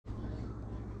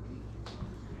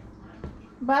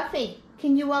Buffy,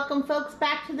 can you welcome folks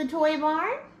back to the toy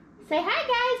barn? Say hi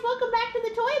guys, welcome back to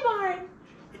the toy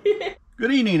barn.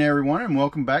 Good evening everyone and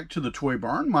welcome back to the toy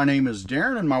barn. My name is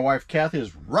Darren and my wife Kathy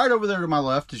is right over there to my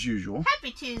left as usual. Happy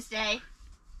Tuesday.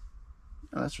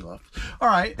 Oh, that's your left. All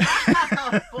right.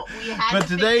 But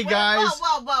today guys,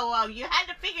 whoa, you had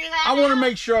to figure that out. I want to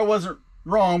make sure I wasn't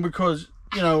wrong because,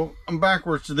 you know, I'm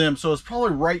backwards to them, so it's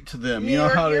probably right to them. You know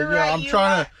how to,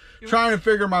 I'm trying to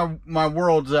figure my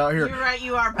worlds out here. You're right,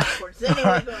 you are backwards. Anyway,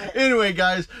 right. Go ahead. Anyway,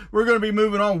 guys, we're going to be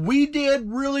moving on. We did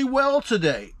really well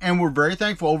today, and we're very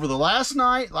thankful over the last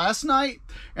night,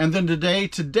 and then today.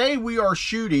 Today we are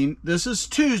shooting. This is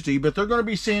Tuesday, but they're going to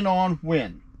be seeing on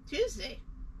when? Tuesday.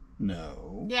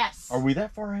 No. Yes. Are we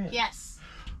that far ahead? Yes.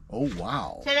 Oh,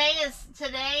 wow. Today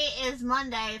is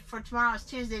Monday. For tomorrow is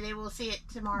Tuesday. They will see it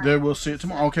tomorrow. They will see it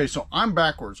tomorrow. Okay, so I'm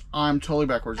backwards. I'm totally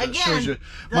backwards. That Again, shows you.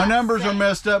 My numbers are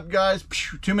messed up, guys.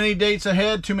 Too many dates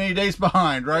ahead, too many dates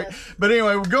behind, right? Yes. But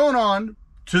anyway, we're going on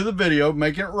to the video,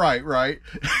 making it right?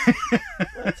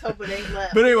 Let's hope it ain't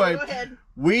left. But anyway, go ahead.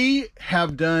 We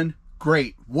have done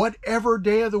great. Whatever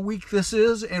day of the week this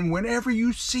is, and whenever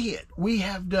you see it, we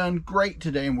have done great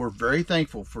today, and we're very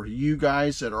thankful for you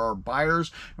guys that are our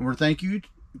buyers, and we're thanking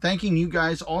you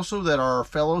guys also that are our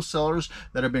fellow sellers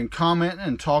that have been commenting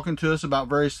and talking to us about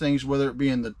various things, whether it be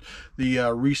in the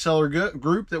reseller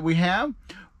group that we have,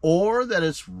 or that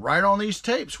it's right on these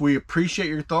tapes. We appreciate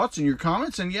your thoughts and your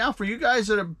comments, and yeah, for you guys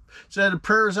that have said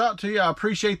prayers out to you, I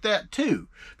appreciate that too,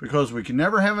 because we can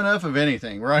never have enough of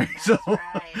anything, right? So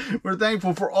right. We're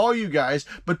thankful for all you guys.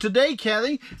 But today,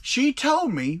 Kathy, she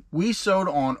told me we sold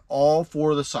on all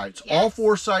 4 of the sites. Yes. All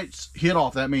 4 sites hit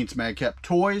off. That means Madcap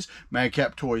Toys,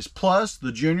 Madcap Toys Plus,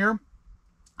 the Junior.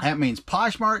 That means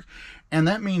Poshmark, and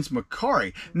that means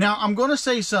Mercari. Now, I'm going to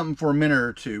say something for a minute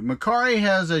or two. Mercari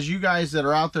has, as you guys that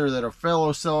are out there that are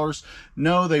fellow sellers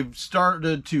know, they've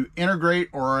started to integrate,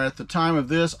 or at the time of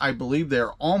this, I believe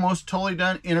they're almost totally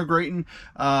done integrating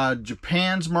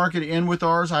Japan's market in with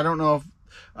ours. I don't know if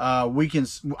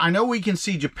I know we can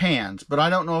see Japan's, but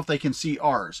I don't know if they can see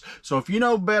ours. So if you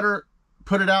know better,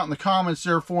 put it out in the comments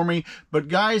there for me. But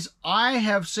guys, I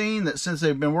have seen that since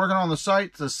they've been working on the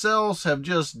site, the sales have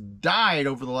just died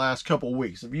over the last couple of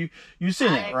weeks. Have you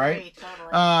seen it, right?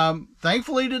 Totally.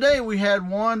 Thankfully today we had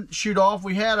one shoot off.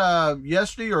 We had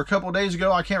yesterday or a couple of days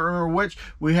ago, I can't remember which,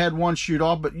 we had one shoot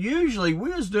off, but usually we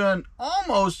was doing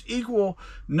almost equal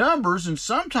numbers and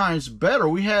sometimes better.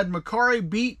 We had Mercari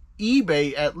beat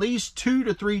eBay at least 2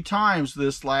 to 3 times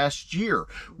this last year,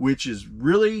 which is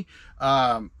really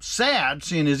sad,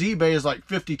 seeing as eBay is like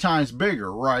 50 times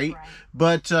bigger, right?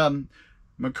 But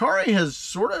Mercari has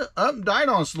sort of up and died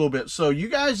on us a little bit. So you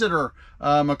guys that are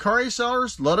Mercari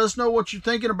sellers, let us know what you're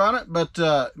thinking about it. But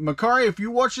Mercari, if you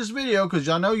watch this video, because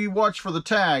I know you watch for the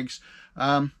tags,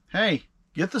 hey,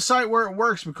 get the site where it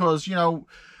works, because, you know,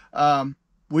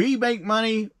 we make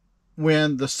money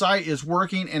when the site is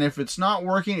working, and if it's not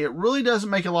working, it really doesn't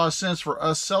make a lot of sense for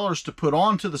us sellers to put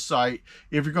onto the site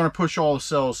if you're going to push all the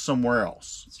sales somewhere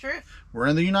else. It's true. We're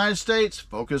in the United States.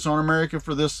 Focus on America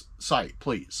for this site,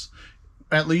 please.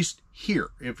 At least here.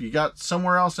 If you got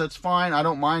somewhere else, that's fine. I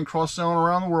don't mind cross-selling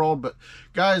around the world, but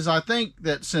guys, I think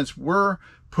that since we're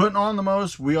putting on the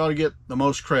most, we ought to get the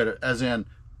most credit, as in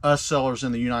us sellers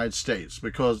in the United States,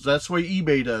 because that's the way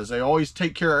eBay does. They always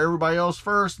take care of everybody else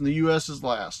first, and the U.S. is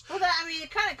last. Well, I mean,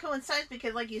 it kind of coincides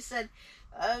because, like you said,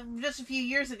 just a few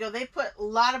years ago, they put a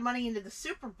lot of money into the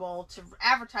Super Bowl to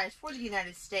advertise for the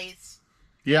United States.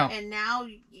 Yeah. And now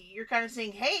you're kind of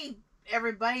saying, hey,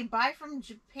 everybody, buy from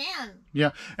Japan. Yeah,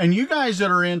 and you guys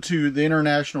that are into the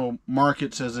international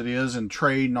markets as it is, and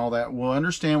trade and all that, will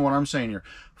understand what I'm saying here.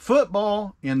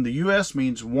 Football in the U.S.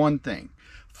 means one thing.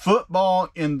 Football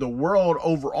in the world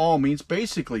overall means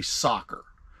basically soccer.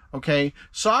 Okay,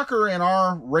 soccer in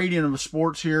our rating of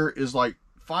sports here is like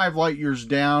 5 light years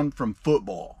down from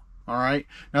football. All right,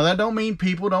 now that don't mean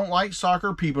people don't like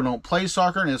soccer, people don't play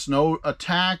soccer, and it's no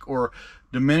attack or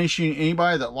diminishing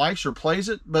anybody that likes or plays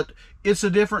it, but it's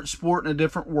a different sport in a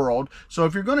different world. So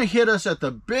if you're going to hit us at the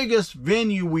biggest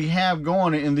venue we have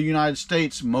going in the United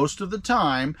States most of the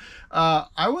time,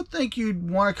 I would think you'd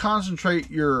want to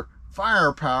concentrate your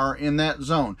firepower in that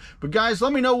zone. But guys,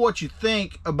 let me know what you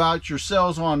think about your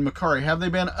sales on Mercari. Have they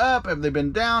been up? Have they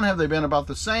been down? Have they been about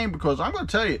the same? Because I'm going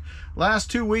to tell you, last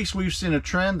 2 weeks we've seen a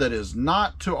trend that is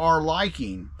not to our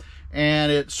liking,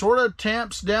 and it sort of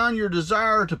tamps down your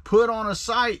desire to put on a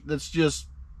site that's just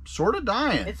sort of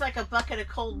dying. It's like a bucket of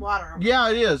cold water. Yeah,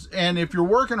 it is. And if you're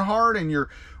working hard and you're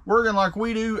working like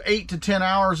we do, 8 to 10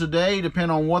 hours a day,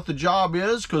 depending on what the job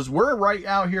is, because we're right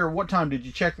out here. What time did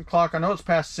you check the clock? I know it's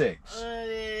past 6. It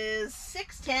is 6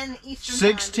 6:10 Eastern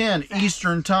 6:10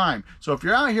 Eastern time. So if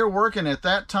you're out here working at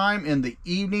that time in the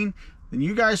evening, then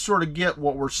you guys sort of get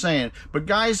what we're saying. But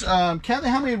guys, Kathy,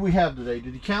 how many do we have today?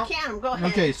 Did you count? Count them. Go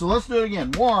ahead. Okay, so let's do it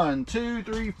again. 1, 2,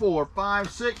 3, 4,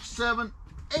 5, 6, 7,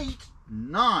 8,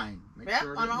 9. Yep,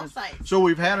 on all sides. So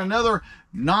we've had another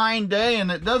 9-day, and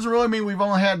it doesn't really mean we've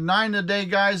only had 9 a day,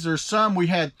 guys. There's some. We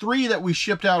had 3 that we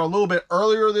shipped out a little bit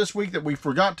earlier this week that we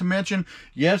forgot to mention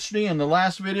yesterday in the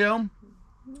last video.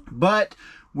 But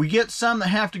we get some that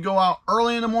have to go out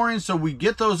early in the morning, so we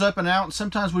get those up and out, and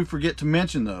sometimes we forget to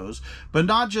mention those. But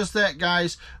not just that,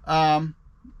 guys.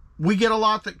 We get a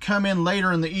lot that come in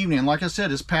later in the evening. Like I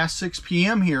said, it's past 6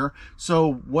 p.m. here,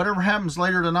 so whatever happens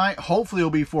later tonight, hopefully it'll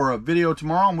be for a video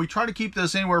tomorrow. And we try to keep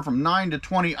this anywhere from 9 to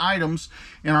 20 items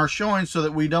in our showing so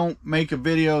that we don't make a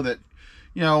video that,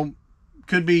 you know,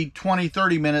 could be 20,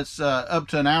 30 minutes up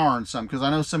to an hour and some, because I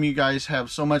know some of you guys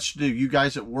have so much to do. You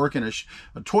guys that work in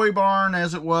a toy barn,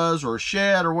 as it was, or a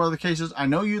shed, or whatever the case is. I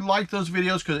know you like those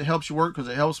videos because it helps you work, because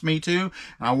it helps me too.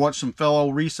 And I watch some fellow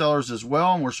resellers as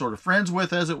well, and we're sort of friends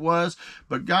with, as it was.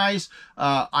 But guys,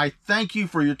 I thank you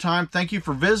for your time. Thank you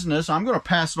for visiting us. I'm going to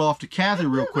pass it off to Kathy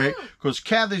real quick, because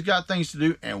Kathy's got things to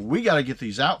do, and we got to get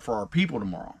these out for our people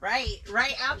tomorrow. Right,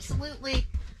 absolutely.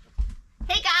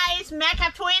 Hey guys,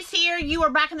 Madcap Toys here. You are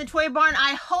back in the toy barn.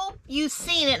 I hope you've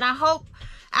seen it, and I hope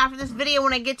after this video,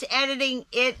 when I get to editing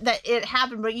it, that it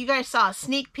happened. But you guys saw a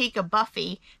sneak peek of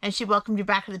Buffy, and she welcomed you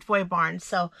back to the toy barn.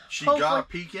 So she got a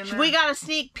peek in there? We got a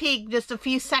sneak peek, just a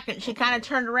few seconds. She kind of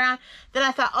turned around. Then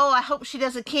I thought, oh, I hope she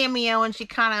does a cameo, and she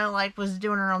kind of like was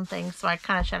doing her own thing, so I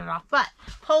kind of shut it off. But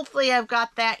hopefully I've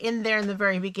got that in there in the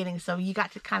very beginning, so you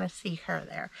got to kind of see her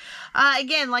there.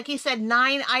 Again, like you said,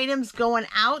 9 items going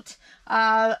out.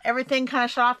 Everything kind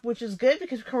of shut off, which is good,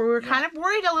 because we were kind of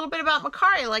worried a little bit about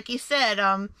Mercari, like you said.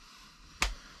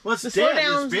 Well, it's dead.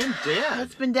 It's been dead.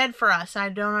 It's been dead for us. I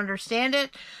don't understand it.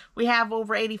 We have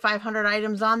over 8,500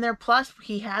 items on there. Plus,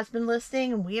 he has been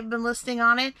listing, and we have been listing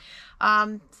on it.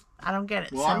 I don't get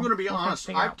it. Well, so I'm going to be honest.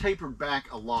 I've tapered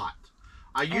back a lot.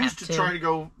 I used to try to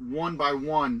go one by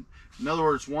one. In other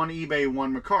words, one eBay,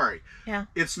 one Mercari. Yeah.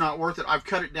 It's not worth it. I've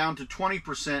cut it down to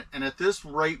 20%, and at this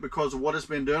rate, because of what it's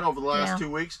been doing over the last 2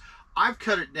 weeks, I've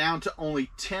cut it down to only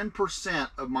 10%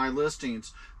 of my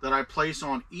listings that I place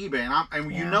on eBay.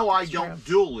 And you know I don't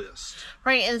dual list.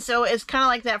 Right, and so it's kind of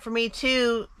like that for me,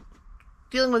 too.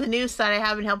 Dealing with the news side, I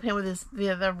haven't helped him with the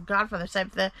other Godfather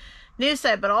side, the news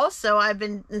side. But also, I've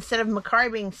been, instead of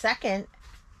Mercari being second,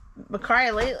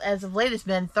 Mercari as of late has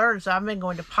been third, so I've been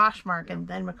going to Poshmark and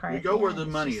then Mercari. We go where the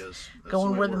money is.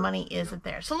 Going where the money is at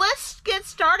there. So let's get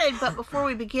started. But before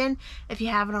we begin, if you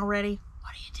haven't already,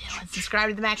 what are you doing? Subscribe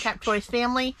to the Madcap Toys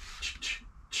family.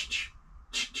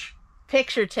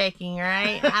 Picture taking,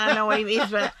 right? I don't know what he means,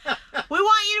 but we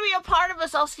want you to be a part of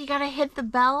us. Also, you got to hit the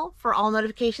bell for all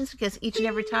notifications, because each and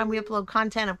every time we upload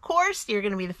content, of course, you're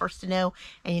going to be the first to know.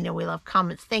 And you know we love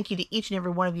comments. Thank you to each and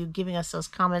every one of you giving us those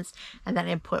comments and that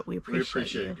input. We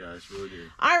appreciate it, guys. Really do.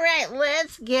 All right,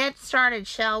 let's get started,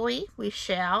 shall we? We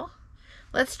shall.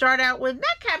 Let's start out with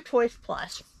Madcap Toys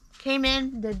Plus. Came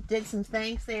in, did some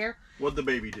things there. What'd the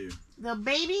baby do? The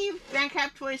baby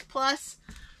Madcap Toys Plus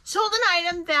sold an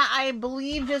item that I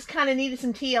believe just kind of needed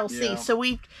some TLC. Yeah. So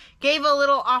we gave a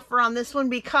little offer on this one,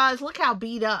 because look how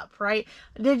beat up, right?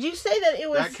 Did you say that it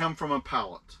was... That come from a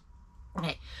pallet.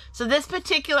 Okay. So this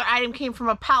particular item came from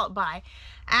a pallet buy.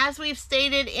 As we've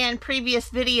stated in previous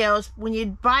videos, when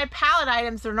you buy pallet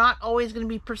items, they're not always going to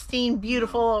be pristine,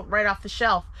 beautiful, right off the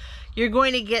shelf. You're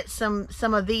going to get some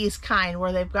of these kind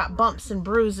where they've got bumps and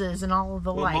bruises and all of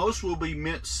the like. Most will be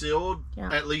mint sealed,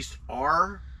 at least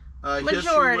our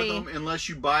history with them, unless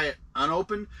you buy it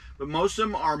unopened. But most of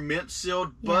them are mint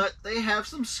sealed, but they have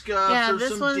some scuffs or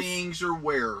some dings or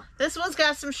wear. This one's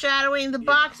got some shadowing. The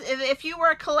box, if you were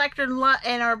a collector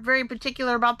and are very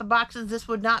particular about the boxes, this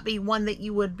would not be one that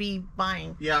you would be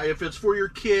buying. Yeah, if it's for your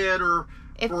kid or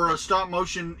for a stop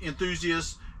motion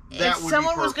enthusiast, that would be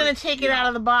someone was going to take it out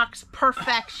of the box,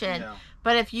 perfection.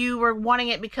 But if you were wanting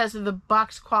it because of the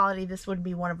box quality, this wouldn't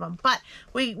be one of them. But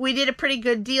we did a pretty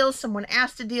good deal. Someone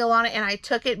asked a deal on it, and I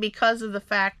took it because of the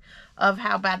fact of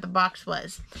how bad the box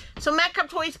was. So Madcap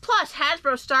Toys Plus,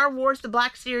 Hasbro Star Wars The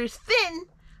Black Series Finn,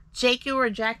 Jakku or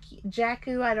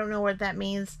Jakku, I don't know what that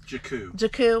means.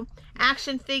 Jakku.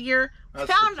 Action figure.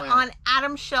 That's found on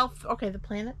Adam's Shelf. Okay, the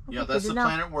planet? Okay, yeah, that's the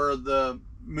planet where the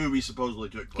movie supposedly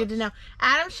took place. Good to know.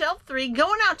 Adam Shelf 3,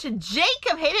 going out to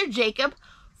Jacob. Hey there, Jacob.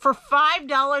 For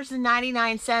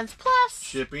 $5.99 plus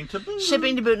shipping to boot.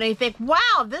 Shipping to boot. And you think,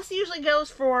 wow, this usually goes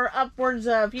for upwards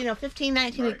of, $15,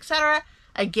 $19, etc.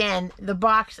 Again, the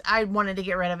box, I wanted to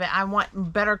get rid of it. I want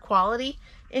better quality.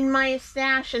 in my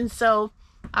stash, and so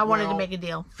I wanted to make a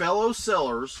deal. Fellow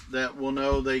sellers that will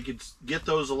know they could get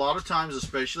those a lot of times,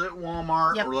 especially at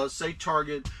Walmart or let's say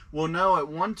Target, will know at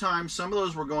one time some of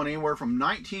those were going anywhere from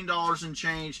 $19 and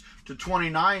change to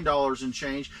 $29 and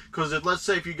change. Because let's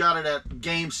say if you got it at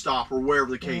GameStop or wherever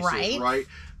the case is, right?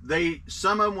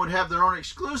 Some of them would have their own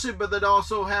exclusive, but they'd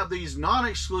also have these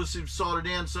non-exclusive salted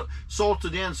in,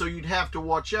 so you'd have to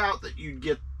watch out that you'd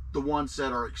get the ones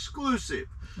that are exclusive.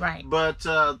 Right. But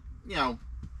you know,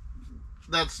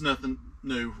 that's nothing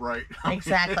new, right?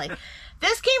 Exactly.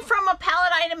 This came from a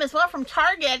pallet item as well from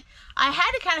Target. I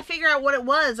had to kind of figure out what it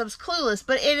was. I was clueless,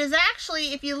 but it is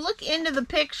actually, if you look into the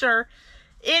picture,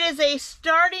 it is a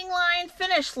starting line,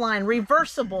 finish line,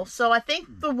 reversible. So I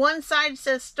think the one side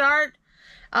says start,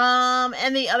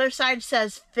 and the other side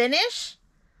says finish.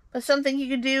 But something you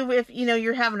could do if, you know,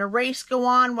 you're having a race go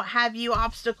on, what have you,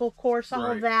 obstacle course, all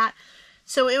of that.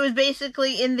 So it was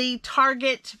basically in the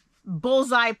Target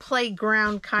bullseye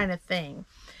playground kind of thing.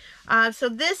 So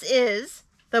this is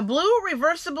the blue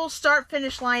reversible start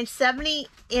finish line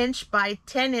 70-inch by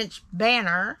 10-inch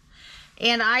banner.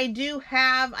 And I do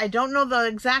have, I don't know the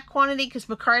exact quantity because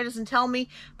Mercari doesn't tell me,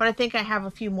 but I think I have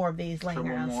a few more of these laying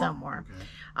around somewhere. Okay.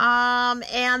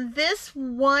 And this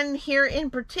one here in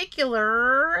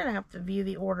particular, and I have to view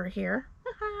the order here.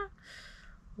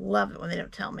 Love it when they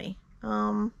don't tell me.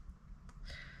 Because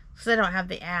I don't have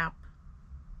the app.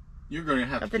 You're going to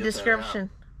have to get the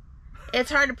description.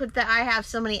 It's hard to put that. I have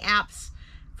so many apps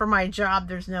for my job.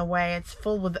 There's no way. It's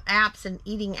full with apps and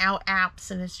eating out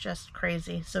apps, and it's just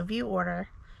crazy. So view order.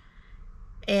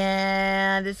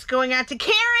 And it's going out to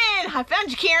Karen. I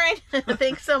found you, Karen.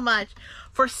 Thanks so much.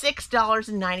 For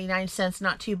 $6.99.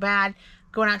 Not too bad.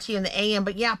 Going out to you in the AM.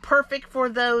 But yeah, perfect for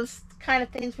those kind of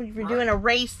things. When you're doing a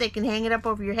race, they can hang it up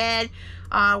over your head.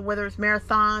 Whether it's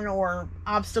marathon or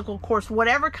obstacle course,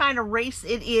 whatever kind of race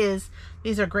it is,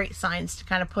 these are great signs to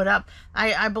kind of put up.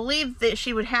 I believe that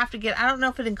she would have to get, I don't know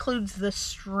if it includes the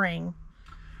string.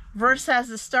 Verse has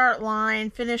the start line,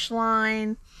 finish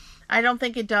line. I don't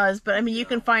think it does, but I mean, you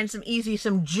can find some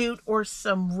jute or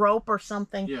some rope or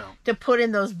something to put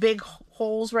in those big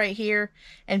holes right here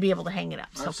and be able to hang it up.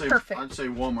 So perfect. I'd say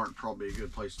Walmart probably a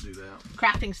good place to do that.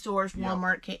 Crafting stores,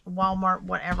 Walmart,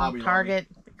 whatever, Target,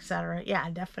 etc. Yeah,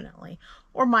 definitely.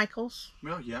 Or Michael's.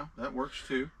 Well, yeah, that works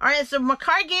too. All right, so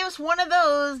Mercari gave us one of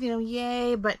those, you know,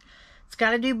 yay, but it's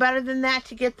got to do better than that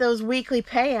to get those weekly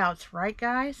payouts, right,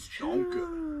 guys?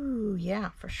 Ooh,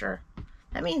 yeah, for sure.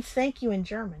 That means thank you in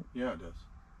German. Yeah, it does.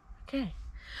 Okay.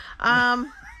 I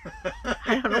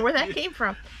don't know where that came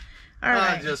from. All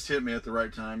right. It just hit me at the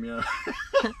right time, yeah.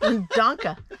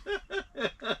 Donka.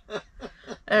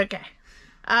 Okay.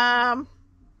 All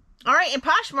right, in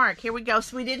Poshmark, here we go.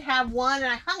 So we did have one, and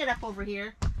I hung it up over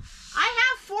here.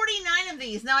 I have 49 of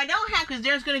these. Now, I don't have, because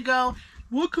Darren's going to go,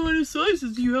 what kind of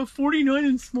sizes? Do you have 49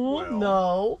 in small? Well,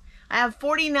 no. I have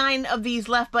 49 of these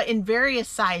left, but in various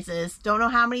sizes. Don't know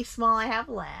how many small I have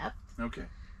left. Okay.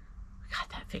 Got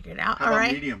that figured out. How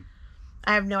about medium?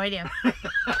 I have no idea.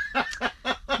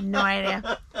 No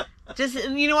idea. Just,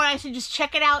 you know what? I should just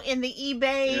check it out in the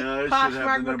eBay,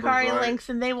 Poshmark, Mercari links,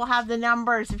 and they will have the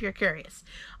numbers if you're curious.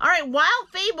 All right, Wild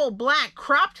Fable Black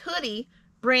Cropped Hoodie.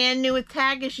 Brand new with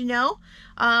tag, as you know.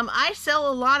 I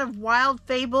sell a lot of Wild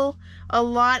Fable, a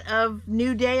lot of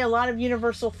New Day, a lot of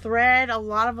Universal Thread, a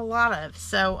lot of.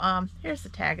 So here's the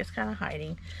tag. It's kind of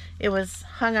hiding. It was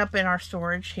hung up in our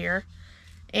storage here.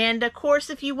 And of course,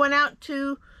 if you went out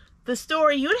to the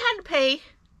store, you'd have to pay,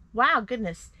 wow,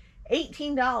 goodness,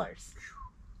 $18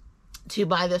 to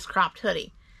buy this cropped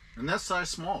hoodie. And that's size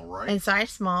small, right? And size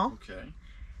small. Okay.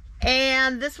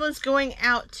 And this one's going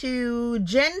out to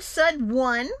Jen Sud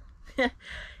 1.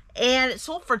 And it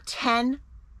sold for $10.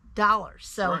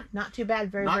 So not too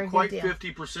bad. Very good deal. Not quite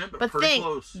 50%, but pretty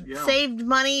close. Yeah. Saved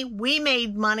money. We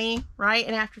made money, right?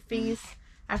 And after fees,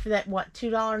 after that, what,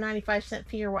 $2.95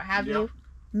 fee or what have you,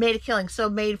 made a killing. So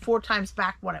made 4 times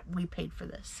back what we paid for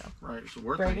this. So so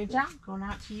we're very good job. Going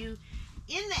out to you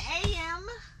in the AM.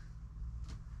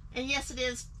 And yes, it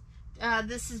is.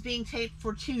 This is being taped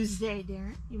for Tuesday,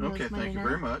 Darren. Okay, thank you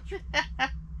very much.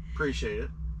 Appreciate it.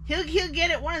 He'll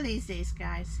get it one of these days,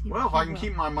 guys. Well, if I can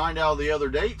keep my mind out of the other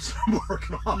dates I'm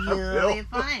working on, you'll be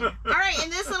fine. All right,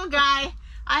 and this little guy,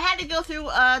 I had to go through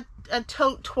a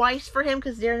tote twice for him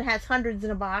because Darren has hundreds in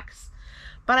a box.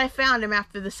 But I found him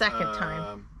after the second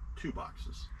time. 2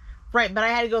 boxes. Right, but I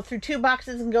had to go through 2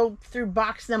 boxes and go through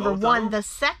box number 1 the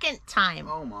second time.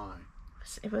 Oh, my.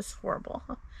 It was horrible.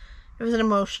 It was an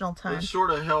emotional time. It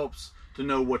sort of helps to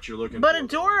know what you're looking for. But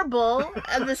adorable,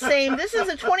 the same. This is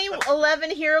a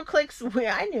 2011 HeroClix.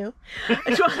 I knew. A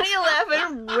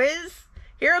 2011 Wiz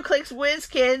HeroClix Whiz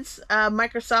Kids,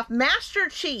 Microsoft Master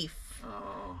Chief.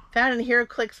 Oh. Found in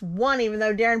HeroClix 1, even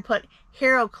though Daren put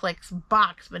HeroClix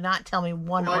box, but not tell me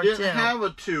 1 or 2. I didn't have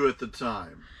a 2 at the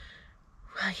time.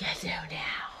 Well, you do now.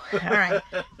 All right.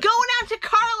 Going out to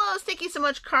Carlos. Thank you so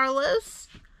much, Carlos,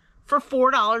 for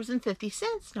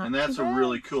 $4.50. And that's a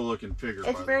really cool looking figure.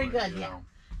 It's very good, yeah. know.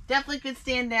 Definitely could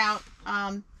stand out.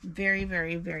 Very,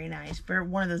 very, very nice.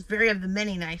 One of those of the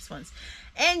many nice ones.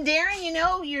 And Daren, you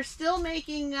know, you're still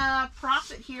making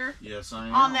profit here. Yes, I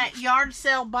am. On that yard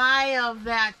sale buy of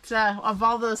that of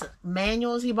all those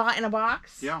manuals he bought in a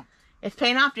box. Yeah. It's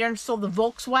paying off. Daren sold the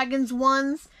Volkswagens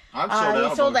ones.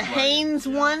 He sold the Haynes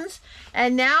ones.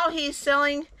 And now he's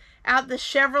selling out the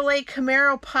Chevrolet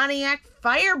Camaro Pontiac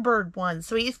Firebird ones.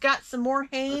 So he's got some more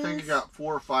Haynes. I think he got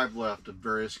 4 or 5 left of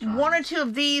various kinds. 1 or 2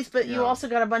 of these, but you also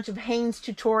got a bunch of Haynes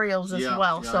tutorials as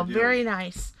well. So very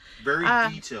nice. Very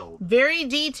detailed. Very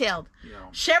detailed. Yeah.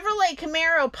 Chevrolet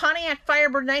Camaro Pontiac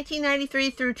Firebird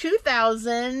 1993 through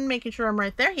 2000. Making sure I'm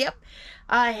right there. Yep.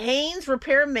 Haynes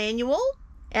repair manual.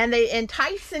 And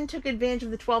Tyson took advantage of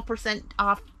the 12%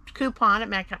 off coupon at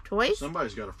Madcap Toys.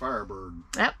 Somebody's got a Firebird.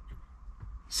 Yep.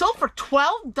 Sold for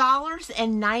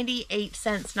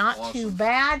 $12.98. Not awesome. Too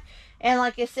bad. And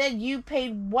like I said, you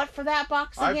paid what for that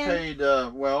box again? I paid,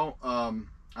 I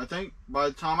think by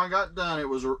the time I got done,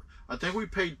 I think we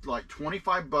paid like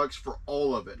 $25 for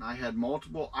all of it. And I had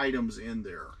multiple items in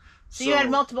there. So you had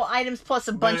multiple items plus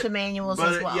a bunch of manuals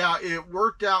as well. Yeah, it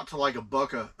worked out to like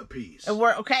 $1 a piece.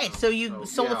 Okay, so you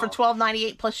sold it for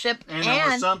 $12.98 plus ship. And there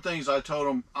were some things I told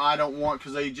them I don't want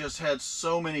because they just had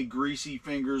so many greasy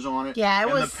fingers on it. Yeah,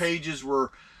 and the pages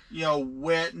were,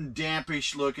 wet and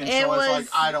dampish looking. So I was like,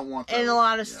 I don't want those. In a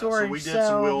lot of storage. So we did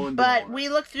some wheel and but we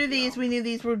looked through these. We knew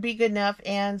these would be good enough.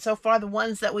 And so far, the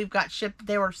ones that we've got shipped,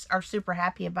 are super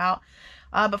happy about.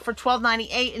 But for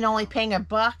 $12.98 and only paying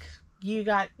 $1. You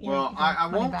got, I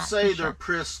won't say they're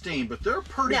pristine, but they're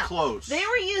pretty close. They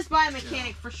were used by a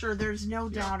mechanic for sure. There's no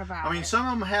doubt about it. I mean, some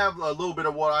of them have a little bit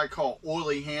of what I call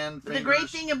oily hand fingers. The great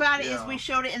thing about it is we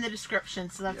showed it in the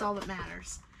description, so that's all that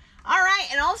matters. All right,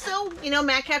 and also,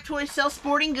 Madcap Toys sells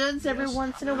sporting goods every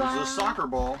once in a while. There's a soccer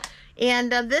ball.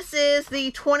 And this is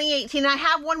the 2018. I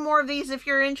have one more of these if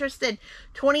you're interested.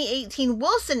 2018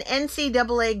 Wilson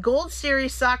NCAA Gold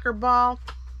Series soccer ball.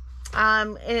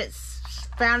 And it's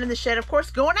found in the shed, of course.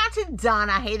 Going out to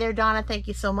Donna. Hey there, Donna. Thank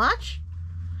you so much.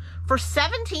 For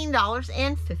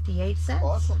 $17.58.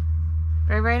 Awesome.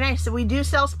 Very, very nice. So we do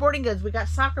sell sporting goods. We got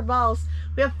soccer balls,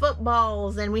 we have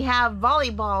footballs, and we have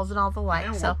volleyballs and all the like.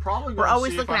 And so we're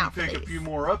always looking out for these. Pick a few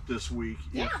more up this week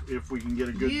if we can get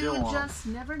a good deal on. You just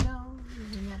never know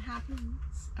when that happens.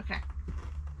 Okay.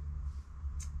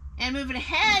 And moving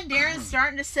ahead, Daren's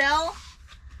starting to sell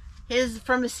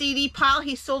from a CD pile.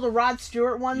 He sold a Rod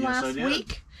Stewart one last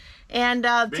week. And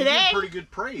today, pretty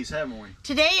good praise, haven't we?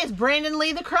 Today is Brandon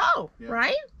Lee the Crow,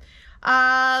 right?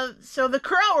 So the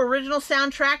Crow original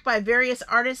soundtrack by various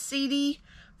artists CD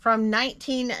from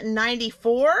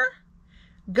 1994.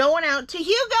 Going out to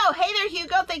Hugo. Hey there,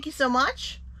 Hugo. Thank you so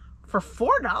much for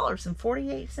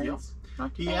 $4.48. Yep.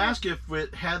 He asked if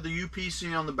it had the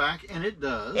UPC on the back, and it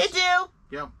does. It do.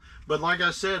 Yep. But like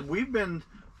I said, we've been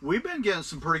getting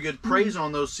some pretty good praise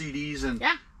on those CDs and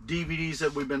DVDs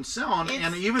that we've been selling.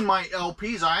 And even my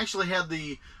LPs, I actually had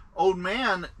the old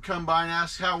man come by and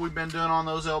ask how we've been doing on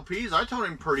those LPs. I told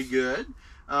him pretty good.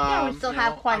 We still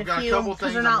have quite a few. I've got a couple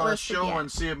things I'm going to show yet.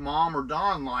 and see if Mom or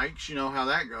Don likes, how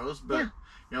that goes. But,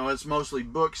 it's mostly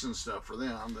books and stuff for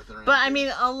them. But I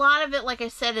mean, a lot of it, like I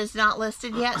said, is not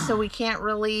listed yet, so we can't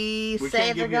really say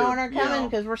if they're going or coming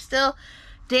because we're still...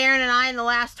 Daren and I, in the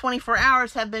last 24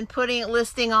 hours, have been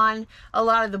listing on a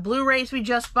lot of the Blu-rays we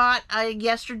just bought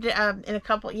yesterday.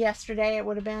 Yesterday it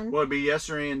would have been. Well, it'd be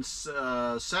yesterday and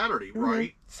Saturday,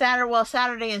 right?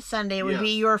 Saturday and Sunday it would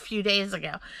be your few days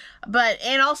ago.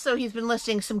 And also he's been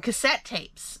listing some cassette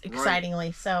tapes, excitingly.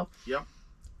 Right. So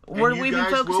we've been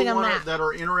focusing on that. That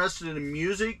are interested in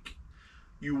music,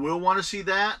 you will want to see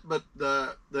that. But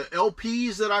the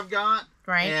LPs that I've got,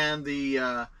 and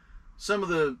the some of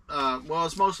the,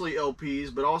 it's mostly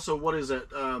LPs, but also,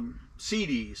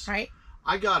 CDs. Right.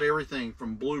 I got everything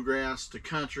from bluegrass to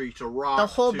country to rock. The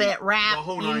whole bit, rap,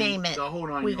 you name it. The whole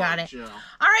nine we got yards, it.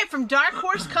 All right, from Dark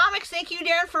Horse Comics, thank you,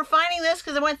 Daren, for finding this,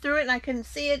 because I went through it and I couldn't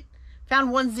see it.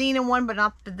 Found one zine and one, but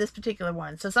not this particular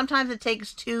one. So sometimes it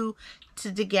takes two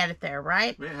to get it there,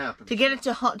 right? It happens. To get it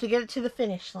to the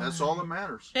finish line. That's all that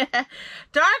matters.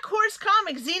 Dark Horse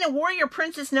Comics, Xena Warrior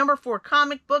Princess #4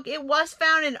 comic book. It was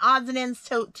found in Odds and Ends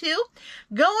Tote 2.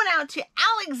 Going out to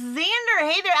Alexander.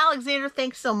 Hey there, Alexander.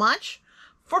 Thanks so much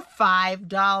for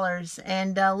 $5.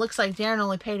 And looks like Daren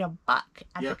only paid $1 at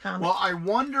the comic. Well, I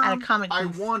wonder. At a comic I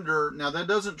booth. wonder. Now that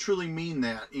doesn't truly mean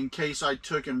that. In case I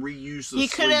took and reused the He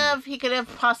could have. He could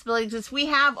have possibilities. Because we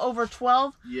have over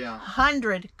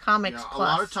 1,200 comics plus. A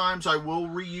lot of times I will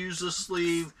reuse the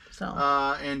sleeve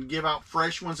and give out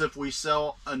fresh ones if we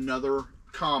sell another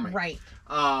comic. Right.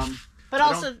 But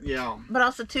also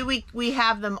too, we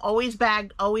have them always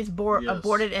bagged, always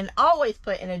boarded, and always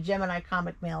put in a Gemini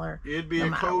comic mailer. It'd be a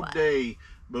cold day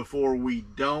before we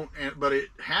don't, but it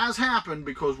has happened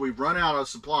because we've run out of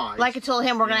supplies. Like I told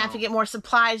him, we're going to have to get more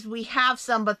supplies. We have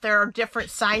some, but there are different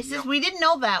sizes. Yep. We didn't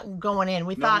know that going in.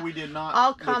 We thought we did not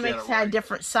all comics had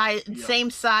different size,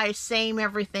 same size, same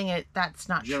everything. That's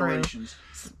not Generations.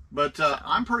 True. But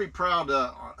I'm pretty proud.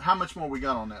 How much more we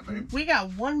got on that, babe? We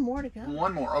got one more to go.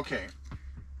 One more, okay.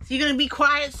 So you're going to be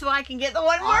quiet so I can get the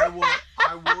one more? I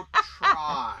will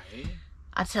try.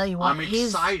 I'll tell you what. I'm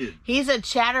excited. He's a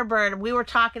chatterbird. We were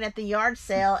talking at the yard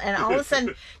sale, and all of a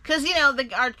sudden, because,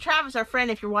 Travis, our friend,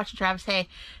 if you're watching Travis, hey,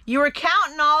 you were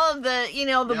counting all of the,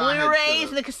 the Blu-rays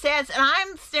and the cassettes, and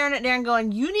I'm staring at Daren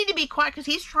going, you need to be quiet, because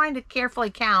he's trying to carefully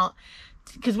count,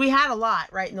 because we had a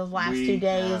lot, right, in those last 2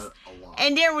 days.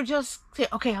 And Daren would just say,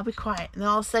 okay, I'll be quiet. And then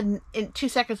all of a sudden, 2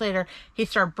 seconds later, he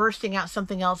started bursting out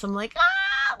something else. I'm like,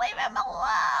 leave him alone.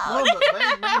 No,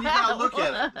 but man, you gotta look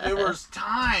at it. There was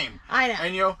time. I know.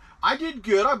 And I did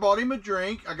good. I bought him a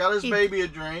drink. I got his baby a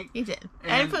drink. He did.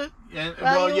 And food. And,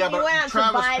 but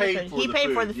Travis paid for the food. He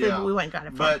paid for the food, but we went and got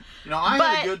it for him. But, I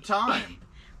had a good time.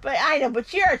 But I know,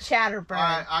 but you're a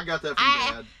chatterbird. I got that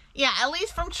from Dad. Yeah, at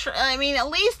least at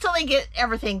least till they get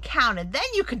everything counted. Then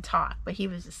you can talk. But he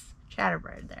was just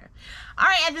chatterbird there. All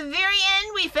right, at the very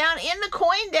end, we found in the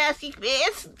coin desk,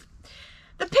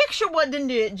 the picture didn't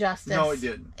do it justice. No, it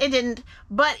didn't. It didn't.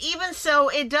 But even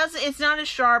so, it's not as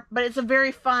sharp, but it's a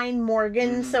very fine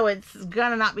Morgan, so it's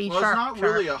gonna not be sharp. Well, it's not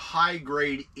really a high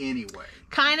grade anyway.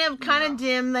 Kind of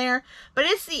dim there. But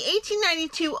it's the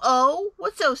 1892 O.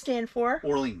 What's O stand for?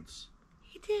 Orleans.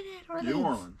 He did it, Orleans. New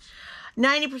Orleans.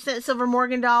 90% silver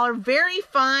Morgan dollar. Very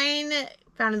fine.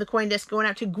 Found in the coin desk, going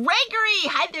out to Gregory.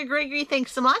 Hi there, Gregory.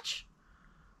 Thanks so much.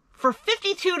 For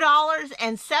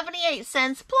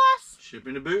 $52.78 plus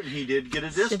shipping to boot, and he did get a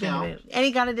discount. And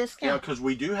he got a discount. Yeah, because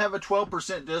we do have a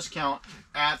 12% discount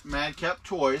at Madcap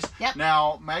Toys. Yep.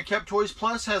 Now, Madcap Toys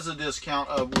Plus has a discount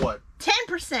of what?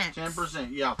 10%. 10%,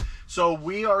 yeah. So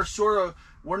we are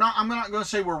I'm not going to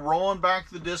say we're rolling back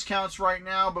the discounts right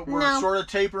now, but we're sort of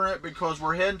tapering it because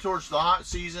we're heading towards the hot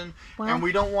season, and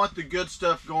we don't want the good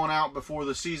stuff going out before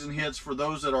the season hits for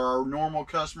those that are our normal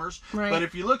customers. Right. But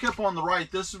if you look up on the right,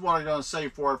 this is what I'm going to say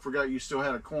before I forgot you still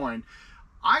had a coin.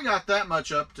 I got that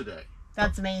much up today.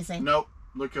 That's amazing. Nope.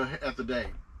 Look at the day.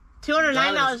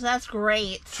 $209, that's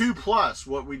great. 2+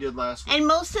 what we did last week. And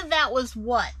most of that was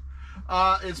what?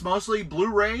 It's mostly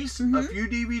Blu-rays, a few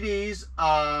DVDs,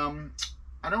 I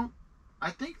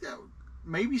think that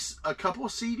maybe a couple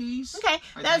of CDs. Okay,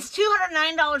 that's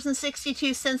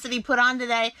 $209.62 that he put on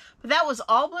today. But that was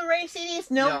all Blu-ray CDs?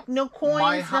 No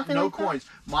coins, nothing no like coins.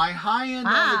 That? My high end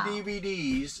on the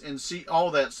DVDs and see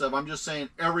all that stuff. I'm just saying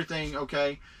everything,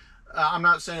 okay? I'm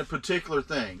not saying a particular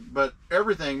thing, but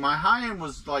everything. My high end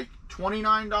was like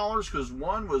 $29 because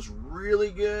one was really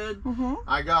good.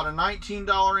 I got a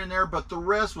 $19 in there, but the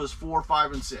rest was $4,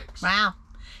 $5, and $6. Wow.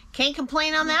 Can't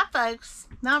complain on that, folks.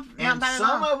 Not bad at all.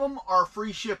 Some of them are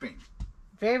free shipping.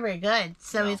 Very, very good.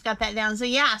 So he's got that down. So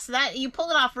so that you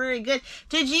pulled it off really good.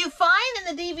 Did you find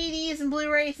in the DVDs and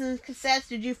Blu-rays and cassettes,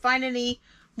 did you find any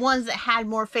ones that had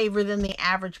more favor than the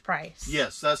average price?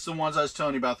 Yes, that's the ones I was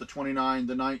telling you about, the 29,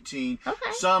 the 19.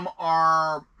 Okay. Some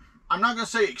are, I'm not going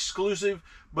to say exclusive,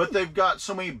 but they've got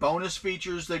so many bonus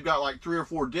features. They've got like 3 or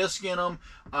 4 discs in them.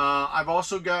 I've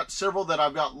also got several that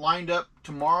I've got lined up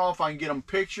tomorrow if I can get them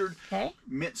pictured. Okay.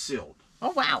 Mint sealed.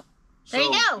 Oh, wow. There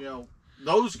you go.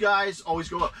 Those guys always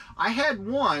go up. I had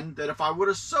one that if I would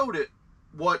have sold it,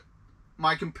 what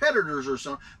my competitors or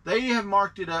something, they have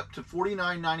marked it up to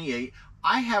 $49.98.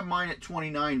 I have mine at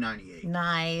 $29.98.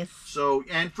 Nice. So,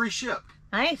 and free ship.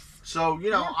 Nice. So,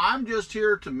 I'm just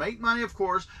here to make money, of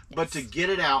course, but to get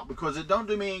it out because it don't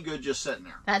do me any good just sitting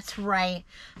there. That's right.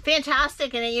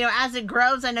 Fantastic. And, as it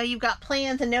grows, I know you've got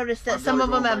plans and notice that some of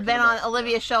them have been on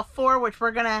Olivia's shelf 4, which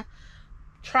we're going to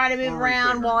try to move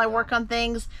around while I work on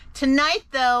things. Tonight,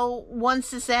 though,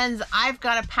 once this ends, I've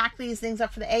got to pack these things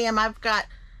up for the AM. I've got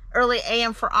early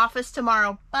AM for office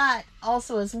tomorrow, but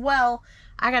also as well,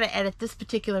 I got to edit this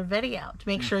particular video to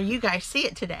make sure you guys see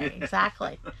it today.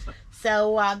 Exactly.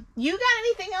 So, you got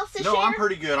anything else to share? No, I'm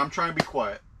pretty good. I'm trying to be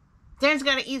quiet. Daren's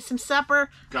got to eat some supper.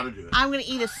 Got to do it. I'm going to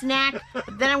eat a snack.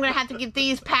 But then I'm going to have to get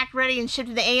these packed ready and shipped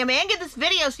to the AMA and get this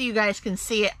video so you guys can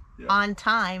see it on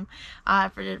time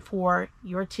for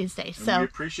your Tuesday. And so we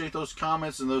appreciate those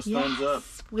comments and those thumbs up.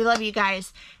 We love you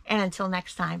guys. And until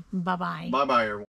next time, bye-bye. Bye-bye, everyone.